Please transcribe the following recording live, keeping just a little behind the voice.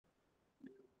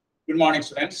Good morning,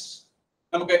 students.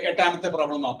 നമുക്ക് എട്ടാമത്തെ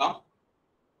problem നോക്കാം.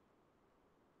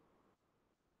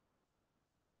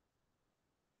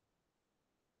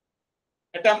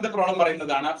 എട്ടാമത്തെ പ്രോബ്ലം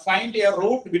പറയുന്നതാണ് find a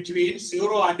root between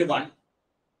 0 and 1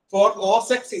 for cos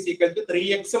x is equal to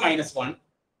 3x minus 1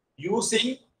 using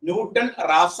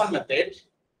Newton-Raphson method.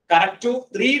 Correct to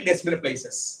 3 decimal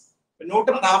places.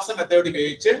 Newton-Raphson method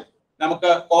ഉപയോഗിച്ച്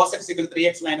നമുക്ക് cos x equal to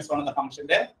 3x minus 1 എന്ന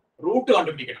ഫംഗ്ഷന്റെ root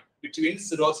കണ്ടുപിടിക്കണം. Between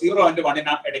 0 and 1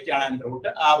 ഇടയ്ക്കാണ് root.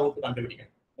 ആ root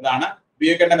കണ്ടുപിടിക്കണം. അതാണ്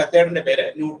ഉപയോഗിക്കേണ്ട മെത്തേഡിന്റെ പേര്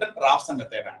ന്യൂട്ടൺ-റാഫ്സൺ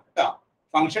മെത്തേഡ് ആണ് കേട്ടോ.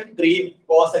 Function 3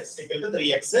 cos x equal to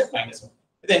 3x minus 1.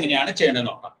 ഇതെങ്ങനെയാണ് ചെയ്യേണ്ടത്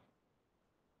നോക്കാം.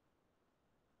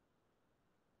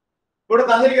 ഇവിടെ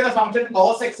തന്നിരിക്കുന്ന function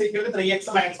cos x equal to 3x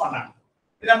minus 1 ആണ്.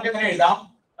 ഇത് നമുക്ക് എങ്ങനെ എഴുതാം?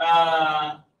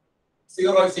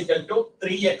 0 is equal to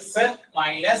 3x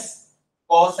minus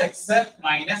cos x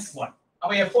minus 1.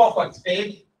 അപ്പോൾ f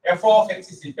of x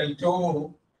is equal to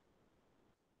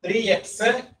 3x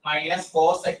minus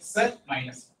cos x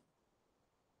minus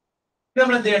 1.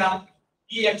 നമ്മൾ എന്ത് ചെയ്യണം?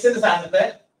 ഈ x ന്റെ സ്ഥാനത്ത്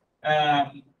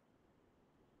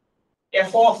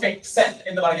f of xn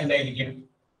എന്ന് പറഞ്ഞാൽ എന്തായിരിക്കും?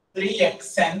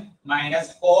 3xn minus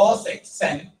cos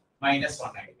xn minus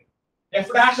 1 ആയിരിക്കും. f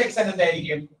dash xn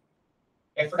എന്തായിരിക്കും?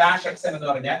 f dash xn എന്ന്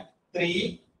പറഞ്ഞാൽ 3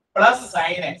 plus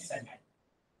sin xn.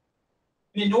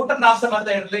 ഇനി ന്യൂട്ടൺ-റാഫ്സൺ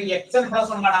മെത്തേഡിൽ xn plus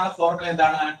 1 കാണാനുള്ള ഫോർമുല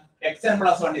എന്താണ്? xn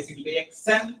plus 1 is equal to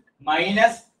xn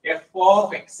minus f of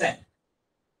xn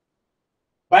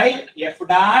by f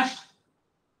dash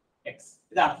x.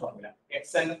 ഇതാണ് formula.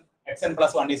 xn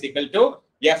plus 1 is equal to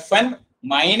fn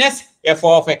minus f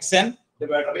of xn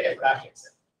divided by f dash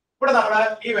xn. ഇവിടെ നമ്മൾ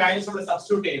ഈ values ഇവിടെ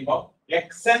substitute ചെയ്യുമ്പോൾ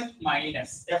xn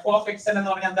minus f of xn എന്ന്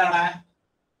പറഞ്ഞാൽ എന്താണ്?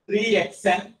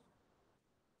 3xn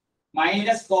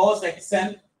minus cos xn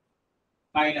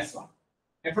minus 1.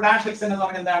 f dash xn എന്ന്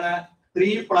പറഞ്ഞാൽ എന്താണ്?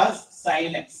 3 plus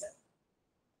sin xn.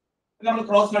 നമ്മൾ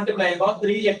ക്രോസ് മൾട്ടിപ്ലൈ ചെയ്യുമ്പോൾ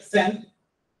 3xn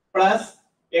plus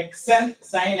xn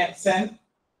sin xn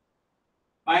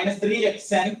minus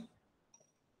 3xn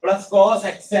plus cos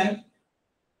xn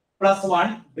plus 1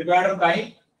 divided by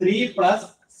 3 plus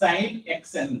sin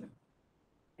xn.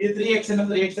 ഈ 3xn ഉം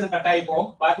 3xn കട്ടായി പോകും.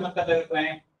 ബാക്കി നമുക്ക് എന്താ?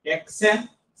 xn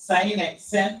sin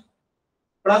xn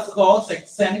plus cos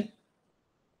xn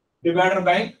divided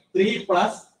by 3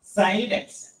 plus sin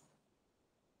xn.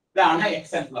 ഇതാണ്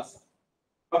xn plus.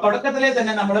 അപ്പൊ തുടക്കത്തിലെ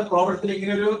തന്നെ നമ്മൾ പ്രോബ്ലത്തിൽ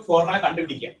ഇങ്ങനെ ഒരു ഫോർമുല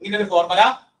കണ്ടുപിടിക്കുക. ഇങ്ങനെ ഒരു formula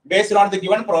based on the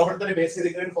given പ്രോബ്ലത്തിൽ base ചെയ്ത്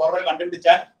ഇങ്ങനെ ഒരു ഫോർമുല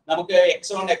കണ്ടുപിടിച്ചാൽ നമുക്ക്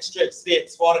x1 x2 x3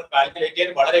 x4 calculate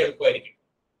ചെയ്യാൻ വളരെ എളുപ്പമായിരിക്കും.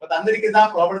 അപ്പൊ തന്നിരിക്കുന്ന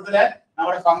പ്രോബ്ലത്തില്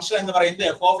നമ്മുടെ ഫംഗ്ഷൻ എന്ന് പറയുന്നത്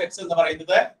f of x എന്ന്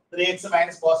പറയുന്നത് 3x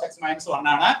minus cos x minus 1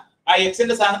 ആണ്. ആ x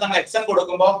ന്റെ സ്ഥാനത്ത് നമ്മൾ xn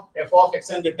കൊടുക്കുമ്പോൾ f of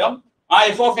xn കിട്ടും. ആ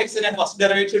f of x നെ ഫസ്റ്റ്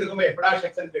ഡെറിവേറ്റീവ് എടുക്കുമ്പോൾ f dash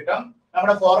xn കിട്ടും.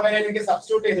 നമ്മുടെ ഫോർമുലയിലേക്ക്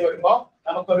സബ്സ്റ്റിറ്റ്യൂട്ട് ചെയ്ത് വരുമ്പോൾ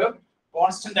നമുക്കൊരു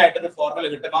കോൺസ്റ്റന്റ് ആയിട്ട് ഒരു ഫോർമുല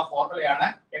കിട്ടും. ആ ഫോർമുലയാണ്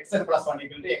xn plus 1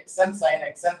 equal to xn sin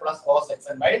xn plus cos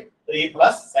xn by 3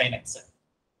 plus sin xn.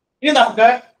 ഇനി നമുക്ക്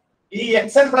ഈ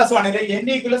xn plus 1 ന്റെ n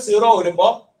equal to 0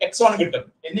 വരുമ്പോൾ x1 കിട്ടും.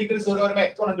 n equal to 0 വരുമ്പോൾ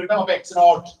x1 കിട്ടും. അപ്പോൾ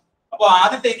x0. അപ്പോൾ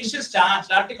ആദ്യത്തെ ഇനിഷ്യൽ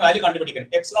സ്റ്റാർട്ടിംഗ് വാല്യൂ കണ്ടുപിടിക്കണം.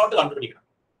 x0 കണ്ടുപിടിക്കണം.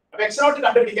 അപ്പോൾ x0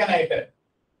 കണ്ടുപിടിക്കാനായിട്ട്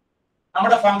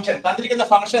നമ്മുടെ ഫംഗ്ഷൻ തന്നിരിക്കുന്ന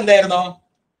ഫംഗ്ഷൻ എന്തായിരുന്നു?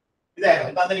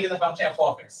 ഇതായിരുന്നു തന്നിരിക്കുന്ന ഫംഗ്ഷൻ f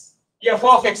of x. ഈ f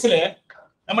of x ല്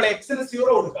നമ്മൾ x ന്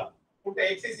 0 കൊടുക്കാം.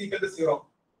 x is equal to 0.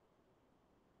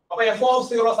 അപ്പോൾ f of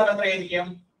 0 എത്രയായിരിക്കും?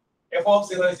 f of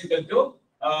 0 is equal to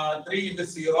 3 into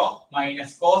 0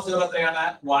 minus cos 0 എത്രയാണ്?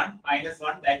 1 minus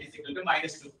 1 that is equal to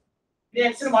minus 2. ഇനി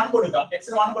x ന് 1 കൊടുക്കാം. x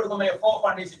ന് 1 കൊടുക്കുമ്പോൾ f of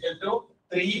 1 is equal to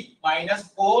 3 minus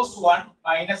cos 1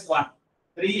 minus 1.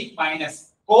 3 minus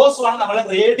cos 1 നമ്മൾ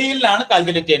റേഡിയനിലാണ്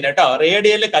calculate ചെയ്യേണ്ടത് കേട്ടോ.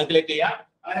 റേഡിയനിൽ കാൽക്കുലേറ്റ് ചെയ്യാം.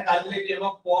 അങ്ങനെ കാൽക്കുലേറ്റ്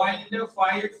ചെയ്യുമ്പോൾ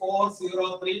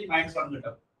 0.5403 minus 1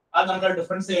 കിട്ടും. അത് നമ്മൾ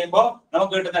ഡിഫറൻസ് ചെയ്യുമ്പോൾ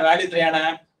നമുക്ക് കിട്ടുന്ന വാല്യൂ എത്രയാണ്?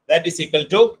 That is equal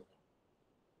to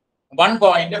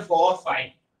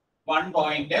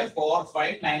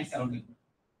 1.4597.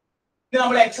 ഇത്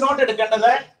നമ്മൾ x0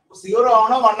 എടുക്കേണ്ടത് 0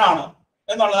 ആണോ 1 ആണോ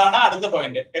എന്നുള്ളതാണ് അടുത്ത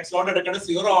പോയിന്റ്. x0 എടുക്കേണ്ടത്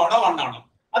 0 ആണോ 1 ആണോ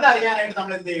അതറിയാനായിട്ട്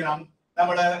നമ്മൾ എന്ത് ചെയ്യണം?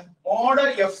 നമ്മൾ മോഡ്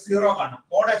f0 കാണണം.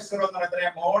 മോഡ് f0 എന്ന്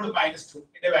പറയുന്നത് മോഡ് -2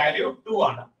 ഇതിന്റെ വാല്യൂ 2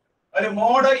 ആണ്. ഒരു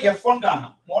മോഡ് f1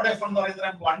 കാണണം. മോഡ് f1 എന്ന് പറയുന്നത്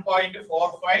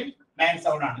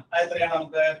 1.4597 ആണ്. അത് എത്രയാണ്?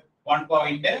 നമുക്ക്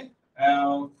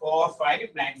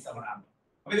 1.4597 ആണ്.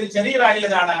 അപ്പൊ ഇത് ചെറിയ വാല്യൂ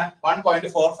ഏതാണ്?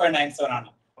 1.4597 ആണ്.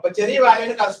 അപ്പൊ ചെറിയ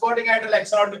വാല്യൂന് കറസ്പോണ്ടിങ് ആയിട്ടുള്ള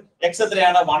x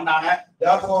എത്രയാണ്? 1 ആണ്.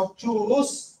 therefore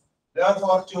choose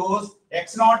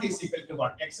x0 is equal to 1.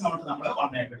 x0 നമ്മൾ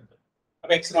 1 ആയിട്ട് എടുത്തു.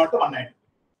 അപ്പൊ x0 1 ആയിട്ട്.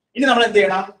 ഇനി നമ്മൾ എന്ത്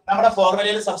ചെയ്യണം? നമ്മുടെ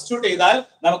ഫോർമുലയിൽ സബ്സ്റ്റിറ്റ്യൂട്ട് ചെയ്താൽ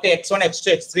നമുക്ക് x1 x2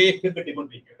 x3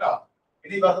 കിട്ടിക്കൊണ്ടിരിക്കും കേട്ടോ.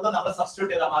 ഇനി വെറുതെ നമ്മൾ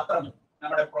സബ്സ്റ്റിറ്റ്യൂട്ട് ചെയ്താൽ മാത്രം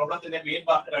നമ്മുടെ പ്രോബ്ലത്തിന്റെ മെയിൻ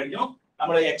പാർട്ട് കഴിഞ്ഞു.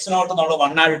 നമ്മൾ x0 നമ്മൾ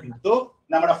 1 ആയിട്ട് എടുത്തു.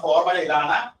 നമ്മുടെ ഫോർമുല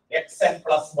ഇതാണ് xn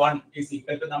plus 1 is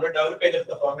equal to നമ്മൾ ഡെവലപ്പ്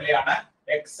ചെയ്തെടുത്ത ഫോർമുലയാണ്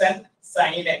xn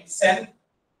sin xn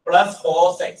plus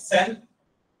cos xn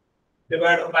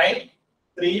divided by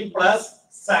 3 plus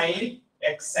sin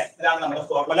xn. ഇതാണ് നമ്മുടെ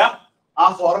ഫോർമുല. ആ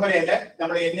ഫോർമുലയില്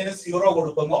നമ്മൾ n-ന് 0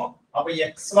 കൊടുക്കുന്നു. അപ്പൊ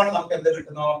x1 നമുക്ക് എന്ത്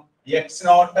കിട്ടുന്നു?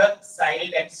 x0 sin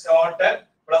x0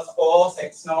 plus cos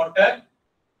x0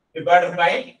 divided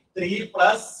by 3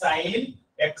 plus sin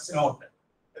x0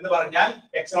 എന്ന് പറഞ്ഞാൽ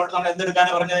x0 നമ്മൾ എന്ത്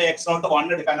എടുക്കാനാണ് പറഞ്ഞത്? x0 1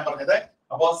 എടുക്കാനാണ് പറഞ്ഞത്.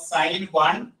 അപ്പോൾ sin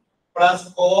 1 plus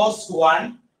cos 1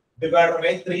 divided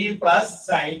by 3 plus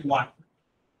sin 1.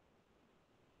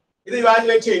 ഇത്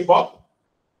ഇവാലുവേറ്റ് ചെയ്യുമ്പോൾ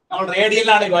നമ്മൾ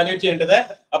റേഡിയലാണ് ഇവാലുവേറ്റ് ചെയ്യേണ്ടത്.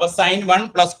 അപ്പൊ sin 1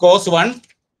 plus cos 1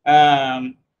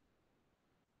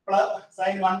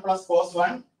 sin 1 plus cos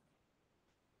 1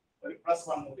 ഒരു പ്ലസ്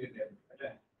 1 കൂടി ഉണ്ട് അല്ലേ?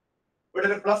 ഇവിടെ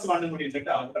ഒരു പ്ലസ് 1 കൂടി ഉണ്ട്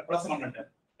കേട്ടോ. ഇവിടെ പ്ലസ് 1 ഉണ്ട്.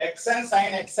 xn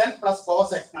sin xn plus cos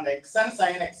xn xn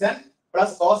sin xn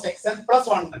plus cos xn plus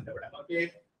 1 ഉണ്ട് ഇവിടെ. ഓക്കേ,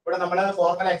 ഇവിടെ നമ്മൾ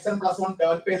ഫോർമുല xn plus 1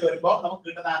 ഡെവലപ്പ് ചെയ്ത് വരുമ്പോൾ നമുക്ക്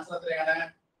കിട്ടുന്ന ആൻസർ എത്രയാണ്?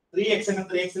 3xn ഉം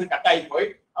 3xn കട്ട് ആയി പോയി.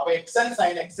 അപ്പോൾ xn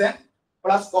sin xn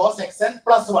plus cos xn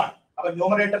plus 1. അപ്പോൾ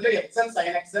ന്യൂമറേറ്ററിൽ xn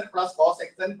sin xn plus cos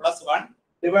xn plus 1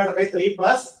 divided by 3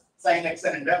 plus sin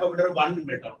xn ഉണ്ട്. അപ്പോൾ ഇവിടെ ഒരു 1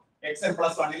 ഉണ്ട് കേട്ടോ. xn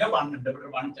plus 1 ൽ 1 ഉണ്ട്. ഇവിടെ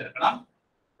 1 ചേർക്കണം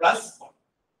plus 1.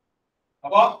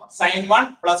 അപ്പോൾ sin 1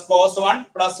 plus cos 1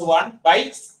 plus 1 by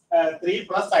 3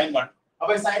 plus sin 1.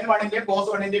 അപ്പോൾ sin 1 ന്റെ cos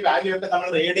 1 ന്റെ വാല്യൂ ഒക്കെ നമ്മൾ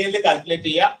റേഡിയനിൽ കാൽക്കുലേറ്റ്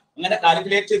ചെയ്യുക. അങ്ങനെ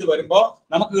കാൽക്കുലേറ്റ് ചെയ്ത് വരുമ്പോൾ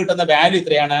നമുക്ക് കിട്ടുന്ന വാല്യൂ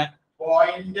എത്രയാണ്?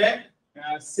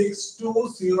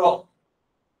 0.620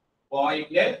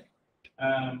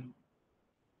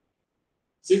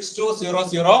 15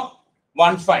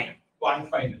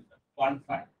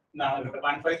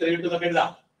 എഴുതാം.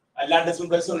 എല്ലാ ഡെസിമൽ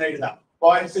പ്ലേസും എഴുതാം.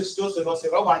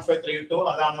 0.6200153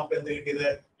 അതാണ് നമുക്ക് എന്ത് കിട്ടിയത്?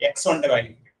 x1 ന്റെ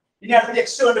വാല്യൂ. ഇനി അടുത്ത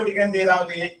x2 കണ്ടുപിടിക്കാൻ എന്ത് ചെയ്താൽ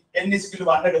മതി? n =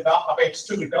 1 എടുക്കാം. അപ്പൊ x2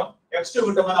 കിട്ടും. x2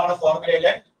 കിട്ടുമ്പോൾ നമ്മുടെ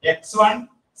ഫോർമുലയില് x1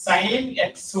 sin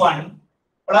x1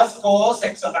 plus cos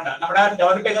x1 കണ്ട നമ്മുടെ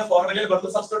ഡെവലപ്പ് ചെയ്ത ഫോർമുലയിൽ വെറുതെ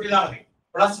സബ്സ്റ്റിറ്റ്യൂട്ട് ചെയ്താൽ മതി.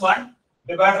 +1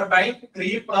 divided by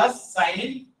 3 plus sin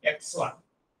x1.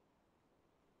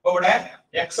 അപ്പോൾ ഇവിടെ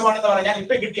x1 എന്ന് പറഞ്ഞാൽ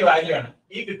ഇപ്പൊ കിട്ടിയ വാല്യൂ ആണ്.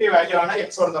 ഈ കിട്ടിയ വാല്യൂ ആണ്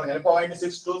x1 എന്ന് പറഞ്ഞാൽ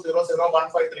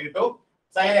 0.6200153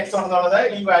 sin x1 എന്നുള്ളത്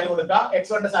ഈ വാല്യൂ കൊടുക്കുക.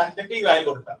 x1 ന്റെ സ്ഥാനത്തേക്ക് ഈ വാല്യൂ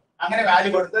കൊടുക്കുക. അങ്ങനെ വാല്യൂ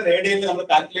കൊടുത്ത് റേഡിയനിൽ നമ്മൾ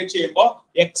കാൽക്കുലേറ്റ് ചെയ്യുമ്പോൾ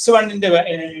x2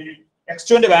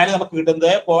 ന്റെ വാല്യൂ നമുക്ക്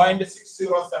കിട്ടുന്നത്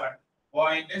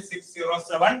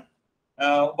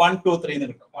 0.607 എന്ന്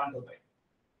കിട്ടും. 123.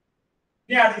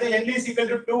 ഇനി അടുത്ത് n =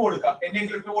 2 കൊടുക്കാം. n =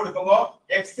 2 കൊടുക്കുമ്പോൾ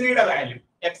x3 യുടെ വാല്യൂ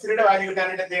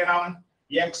കിട്ടാനായിട്ട് എന്ത് ചെയ്യണം?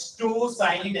 x2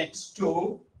 sin x2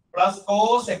 plus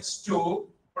cos x2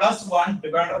 plus 1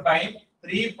 divided by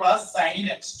 3 plus sin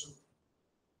x2.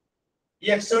 ഈ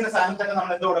x2 ന്റെ സ്ഥാനത്തേക്ക്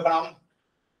നമ്മൾ എന്ത് കൊടുക്കണം?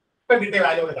 ഇപ്പൊ കിട്ടിയ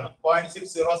വാല്യൂ കൊടുക്കണം.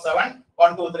 0.607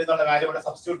 എന്നുള്ള വാല്യൂ ഇവിടെ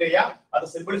സബ്സ്റ്റിറ്റ്യൂട്ട് ചെയ്യാം. അത്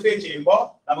സിംപ്ലിഫൈ ചെയ്യുമ്പോൾ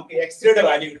നമുക്ക് x3 യുടെ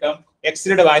വാല്യൂ കിട്ടും. x3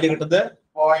 യുടെ വാല്യൂ കിട്ടുന്നത്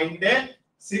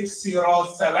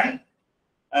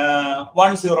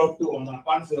 0.607102 എന്നാണ്.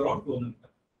 102 എന്ന്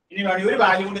കിട്ടും. ഇനി ഒരു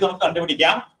വാല്യൂ കൂടി നമുക്ക്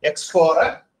കണ്ടുപിടിക്കാം. x4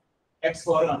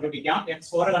 കണ്ടുപിടിക്കാം.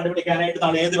 x4 കണ്ടുപിടിക്കാനായിട്ട്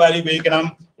നമ്മൾ ഏത് വാല്യൂ ഉപയോഗിക്കണം?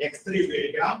 x3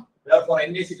 ഉപയോഗിക്കണം. therefore n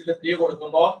 = 3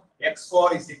 കൊടുക്കുമ്പോൾ x4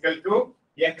 =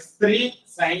 x3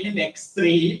 sin x3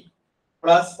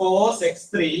 plus cos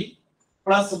x3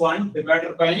 plus 1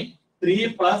 divided by 3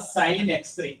 plus sin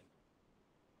x3.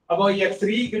 അപ്പോൾ ഈ x3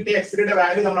 കിട്ടിയ x3 യുടെ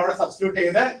വാല്യൂ നമ്മൾ അവിടെ സബ്സ്റ്റിറ്റ്യൂട്ട്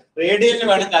ചെയ്ത് റേഡിയനിൽ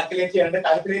വേണം കാൽക്കുലേറ്റ് ചെയ്യേണ്ടത്.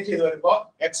 കാൽക്കുലേറ്റ് ചെയ്ത് വരുമ്പോൾ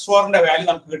x4 ന്റെ വാല്യൂ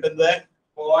നമുക്ക് കിട്ടുന്നത്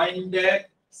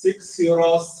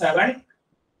 0.607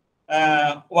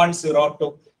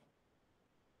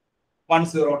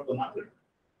 102 ആണ്.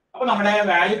 അപ്പോൾ നമ്മുടെ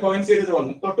വാല്യൂ കോയിൻസൈഡ് ചെയ്ത്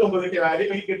വന്നു. തൊട്ട് മുമ്പ് കിട്ടിയ വാല്യൂ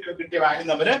ഈ കിട്ടിയ വാല്യൂ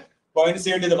നമ്മൾ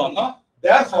കോയിൻസൈഡ് ചെയ്ത് വന്നു.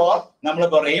 therefore നമ്മൾ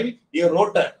പറയും ഈ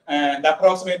റൂട്ട്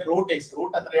അപ്രോക്സിമേറ്റ് റൂട്ട്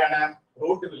എത്രയാണ്?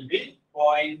 Root will be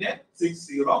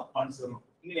 0.6010.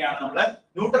 ഇങ്ങനെയാണ് നമ്മൾ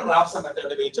ന്യൂട്ടൺ റാഫ്സൺ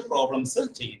മെത്തേഡ് ഉപയോഗിച്ച് പ്രോബ്ലംസ്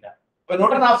ചെയ്യുന്നത്. അപ്പോൾ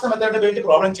ന്യൂട്ടൺ റാഫ്സൺ മെത്തേഡ് ഉപയോഗിച്ച്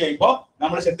പ്രോബ്ലം ചെയ്യുമ്പോൾ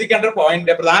നമ്മൾ ശ്രദ്ധിക്കേണ്ട ഒരു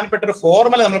പോയിന്റ്, പ്രധാനപ്പെട്ട ഒരു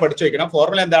ഫോർമുല നമ്മൾ പഠിച്ചു വെക്കണം.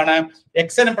 ഫോർമുല എന്താണ്?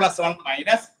 xn + 1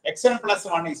 minus xn +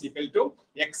 1 =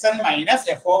 xn minus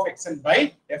f of xn by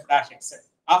f dash xn.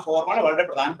 ആ ഫോർമുല വളരെ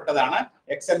പ്രധാനപ്പെട്ടതാണ്.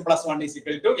 xn + 1 =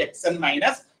 xn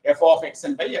minus f of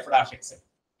xn by f dash xn.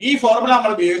 ഈ ഫോർമുല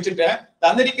നമ്മൾ ഉപയോഗിച്ചിട്ട്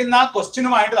തന്നിരിക്കുന്ന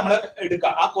ക്വസ്റ്റ്യനുമായിട്ട് നമ്മൾ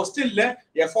എടുക്കുക. ആ ക്വസ്റ്റ്യനിൽ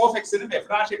f of x നും f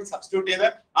dash x സബ്സ്റ്റിറ്റ്യൂട്ട് ചെയ്ത്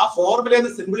ആ ഫോർമുലയിൽ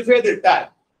സിംപ്ലിഫൈ ചെയ്ത് ഇട്ടാൽ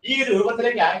ഈ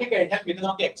രൂപത്തിലേക്ക് ആക്കി കഴിഞ്ഞാൽ പിന്നെ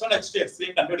നമുക്ക് x1 x2 x3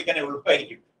 കണ്ടുപിടിക്കാൻ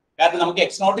എളുപ്പമായിരിക്കും. കാരണം നമുക്ക്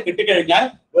x0 കിട്ടിക്കഴിഞ്ഞാൽ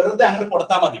വെറുതെ അങ്ങനെ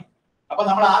കൊടുത്താൽ മതി. അപ്പൊ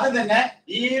നമ്മൾ ആദ്യം തന്നെ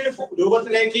ഈ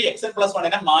രൂപത്തിലേക്ക് xn +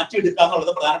 1 മാറ്റി എടുക്കുക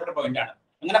എന്നുള്ളത് പ്രധാനപ്പെട്ട പോയിന്റ് ആണ്.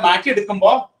 അങ്ങനെ മാറ്റി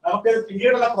എടുക്കുമ്പോൾ നമുക്ക്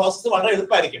പിന്നീടുള്ള പ്രോസസ്സ് വളരെ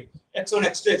എളുപ്പമായിരിക്കും. x1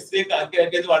 x2 x3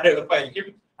 കാൽക്കുലേറ്റ് ചെയ്ത് വളരെ എളുപ്പമായിരിക്കും.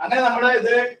 അങ്ങനെ നമ്മൾ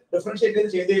ഇത് ഡിഫറൻഷിയേറ്റ്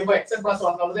ചെയ്ത് കഴിയുമ്പോൾ xn + 1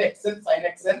 എന്നുള്ളത് xn sin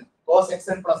xn cos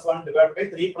xn + 1 divided by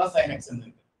 3 plus sin xn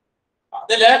ഉണ്ട്.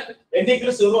 അതിൽ n =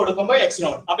 0 കൊടുക്കുമ്പോൾ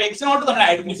x0. അപ്പൊ x0 നമ്മൾ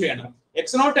ഐഡന്റിഫൈ ചെയ്യണം.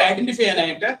 x0 ഐഡന്റിഫൈ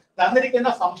ചെയ്യാനായിട്ട് തന്നിരിക്കുന്ന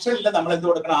ഫംഗ്ഷനിൽ നമ്മൾ എന്ത്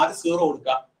കൊടുക്കണം? ആദ്യം 0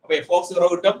 കൊടുക്കുക. അപ്പൊ f of 0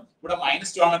 കിട്ടും. ഇവിടെ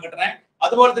 -2 ആണ് കിട്ടുന്നത്.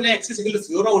 അതുപോലെ തന്നെ x =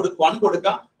 0 1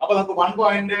 കൊടുക്കുക. അപ്പൊ നമുക്ക്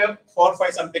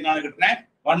 1.45 സംതിങ് ആണ് കിട്ടുന്നത്.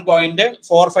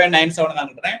 1.4597 ആണ്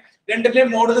കിട്ടുന്നത്. രണ്ടിന്റെയും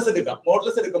മോഡുലസ് എടുക്കാം.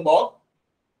 മോഡുലസ് എടുക്കുമ്പോൾ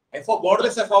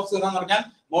മോഡുലസ് f of 0 എന്ന് പറഞ്ഞാൽ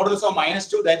മോഡുലസ് ഓഫ്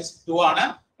 -2 ദാറ്റ് ഇസ് 2 ആണ്.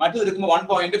 മറ്റേത് എടുക്കുമ്പോൾ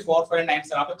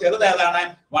 1.4597. അപ്പൊ ചെറുത് ഏതാണ്?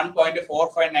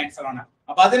 1.4597 ആണ്.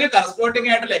 അപ്പൊ അതിന് കറസ്പോണ്ടിങ്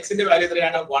ആയിട്ടുള്ള എക്സിന്റെ വാല്യൂ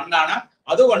എത്രയാണ്? 1 ആണ്.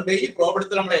 അതുകൊണ്ട് ഈ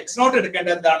പ്രോബ്ലത്തിൽ നമ്മൾ x0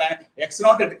 എടുക്കേണ്ടത് എന്താണ്?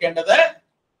 x0 എടുക്കേണ്ടത്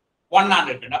 1 ആണ്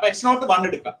എടുക്കേണ്ടത്. അപ്പൊ x0 1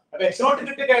 എടുക്കാം. അപ്പൊ x0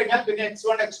 കിട്ടി കഴിഞ്ഞാൽ പിന്നെ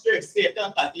x1 x2 x3 ഒക്കെ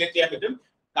നമുക്ക് കാൽക്കുലേറ്റ് ചെയ്യാൻ പറ്റും.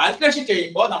 കാൽക്കുലേഷൻ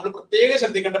ചെയ്യുമ്പോൾ നമ്മൾ പ്രത്യേകം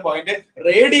ശ്രദ്ധിക്കേണ്ട പോയിന്റ്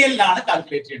റേഡിയലിലാണ്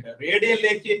കാൽക്കുലേറ്റ് ചെയ്യേണ്ടത്. റേഡിയൽ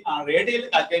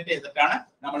കാൽക്കുലേറ്റ് ചെയ്തിട്ടാണ്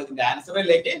നമ്മൾ ഇതിന്റെ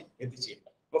ആൻസറിലേക്ക് എത്തിച്ചേരുന്നത്.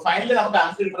 അപ്പൊ ഫൈനലി നമുക്ക്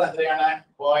ആൻസർ കിട്ടുന്നത് എത്രയാണ്?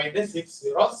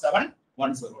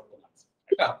 0.60710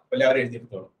 കേട്ടോ. എല്ലാവരും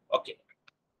എഴുതിയെടുത്തോളൂ. ഓക്കെ.